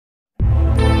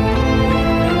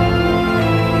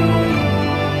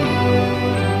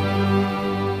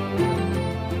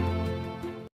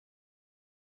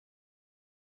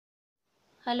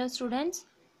Hello students,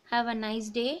 have a nice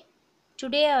day.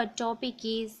 Today our topic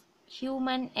is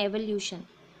human evolution.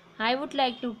 I would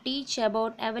like to teach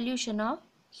about evolution of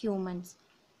humans.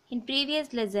 In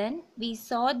previous lesson, we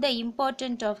saw the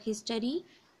importance of history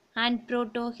and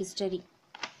proto-history.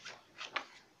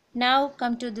 Now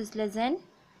come to this lesson.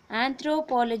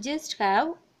 Anthropologists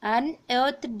have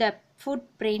unearthed the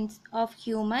footprints of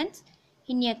humans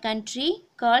in a country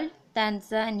called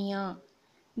Tanzania,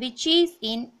 which is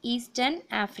in Eastern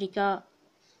Africa.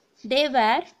 They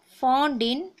were found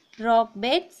in rock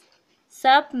beds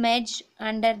submerged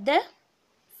under the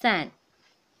sand.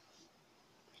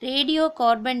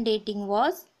 Radiocarbon dating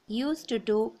was used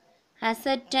to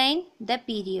ascertain the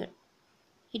period.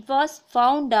 It was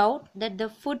found out that the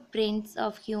footprints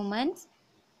of humans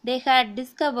they had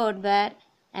discovered were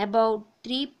about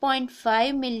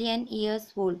 3.5 million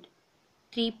years old.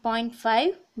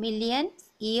 3.5 million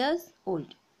years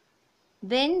old.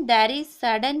 When there is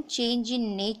sudden change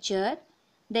in nature,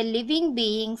 the living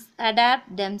beings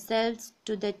adapt themselves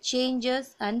to the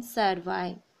changes and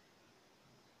survive.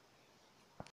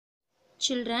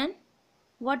 Children,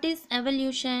 what is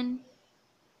evolution?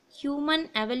 Human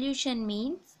evolution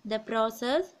means the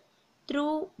process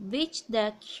through which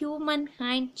the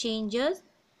humankind changes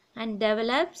and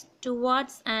develops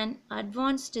towards an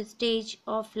advanced stage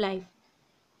of life.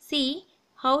 See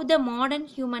how the modern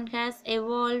human has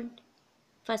evolved.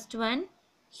 First one,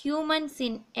 humans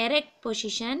in erect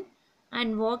position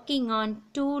and walking on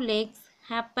two legs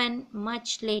happen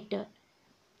much later.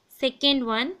 Second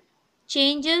one,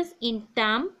 changes in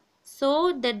thumb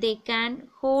so that they can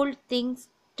hold things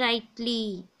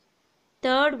tightly.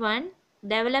 Third one,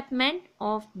 development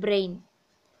of brain.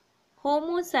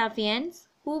 Homo sapiens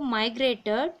who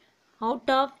migrated out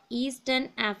of Eastern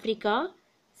Africa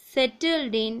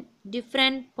settled in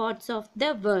different parts of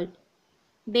the world.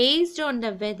 Based on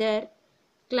the weather,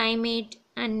 climate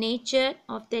and nature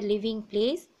of the living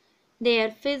place,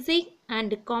 their physique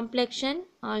and complexion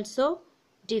also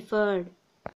differed.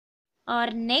 Our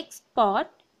next part,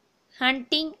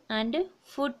 hunting and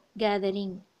food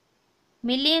gathering.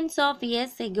 Millions of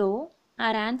years ago,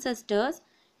 our ancestors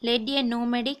led a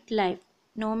nomadic life.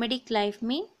 Nomadic life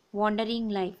means wandering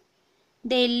life.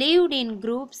 They lived in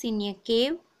groups in a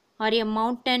cave or a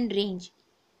mountain range.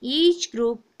 Each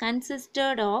group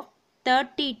consisted of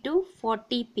 30 to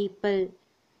 40 people.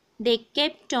 They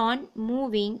kept on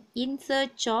moving in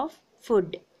search of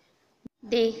food.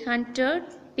 They hunted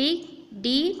pig,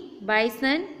 deer,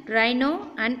 bison, rhino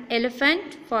and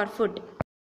elephant for food.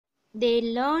 They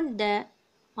learned the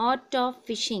art of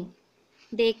fishing.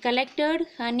 They collected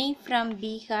honey from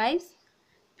beehives,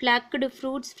 plucked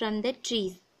fruits from the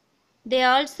trees. They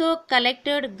also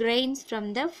collected grains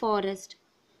from the forest.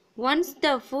 Once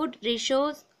the food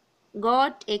resource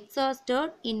got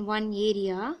exhausted in one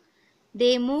area,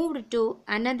 they moved to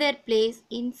another place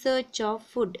in search of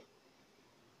food.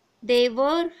 They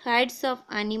wore hides of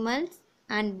animals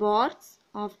and barks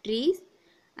of trees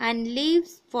and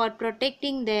leaves for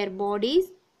protecting their bodies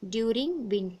during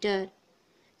winter.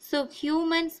 So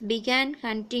humans began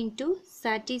hunting to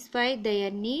satisfy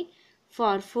their need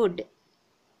for food.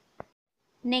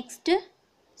 Next,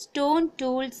 stone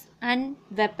tools and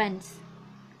weapons.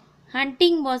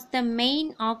 Hunting was the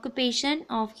main occupation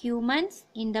of humans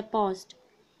in the past.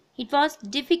 It was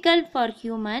difficult for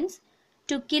humans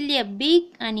to kill a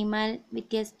big animal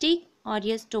with a stick or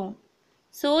a stone.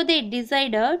 So they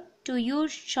decided to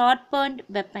use sharpened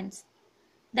weapons.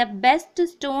 The best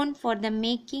stone for the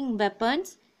making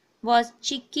weapons was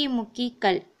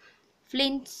Chikimuki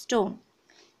flint stone.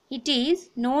 It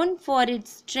is known for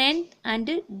its strength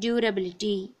and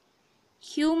durability.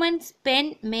 Humans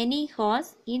spent many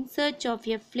hours in search of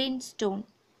a flint stone.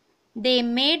 They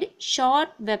made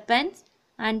sharp weapons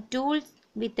and tools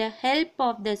with the help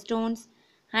of the stones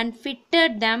and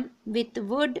fitted them with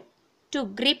wood to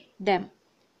grip them.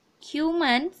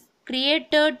 Humans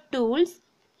created tools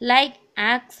like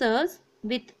axes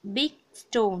with big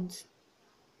stones.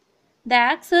 The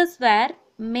axes were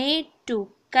made to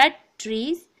cut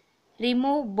trees,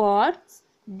 remove barks,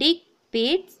 dig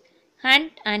pits,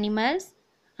 hunt animals,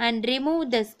 and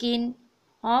remove the skin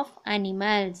of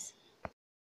animals.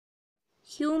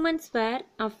 Humans were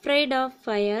afraid of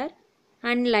fire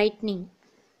and lightning.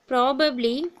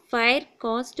 Probably fire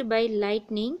caused by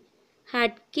lightning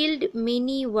had killed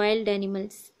many wild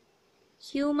animals.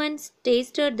 Humans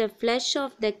tasted the flesh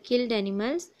of the killed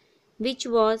animals, which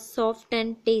was soft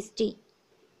and tasty.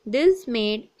 This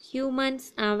made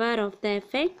humans aware of the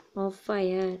effect of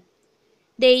fire.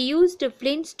 They used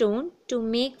flintstone to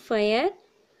make fire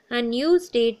and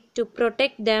used it to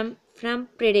protect them from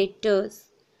predators.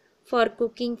 For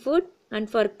cooking food, and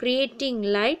for creating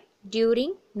light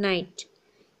during night.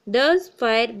 Thus,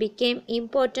 fire became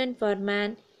important for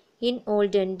man in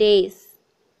olden days.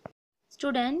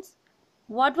 Students,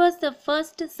 what was the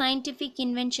first scientific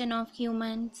invention of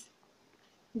humans?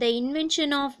 The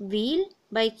invention of wheel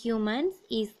by humans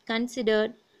is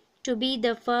considered to be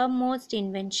the foremost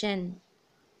invention.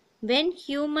 When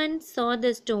humans saw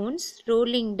the stones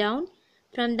rolling down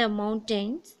from the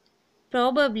mountains,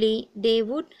 probably they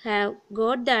would have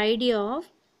got the idea of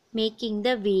making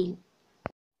the wheel.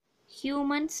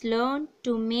 Humans learned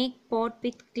to make pot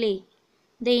with clay.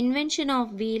 The invention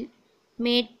of wheel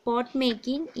made pot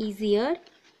making easier,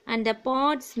 and the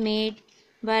pots made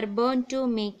were burned to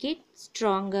make it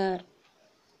stronger.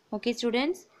 Okay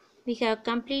students, we have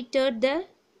completed the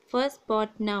first part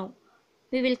now.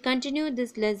 We will continue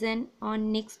this lesson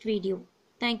on next video.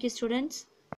 Thank you students.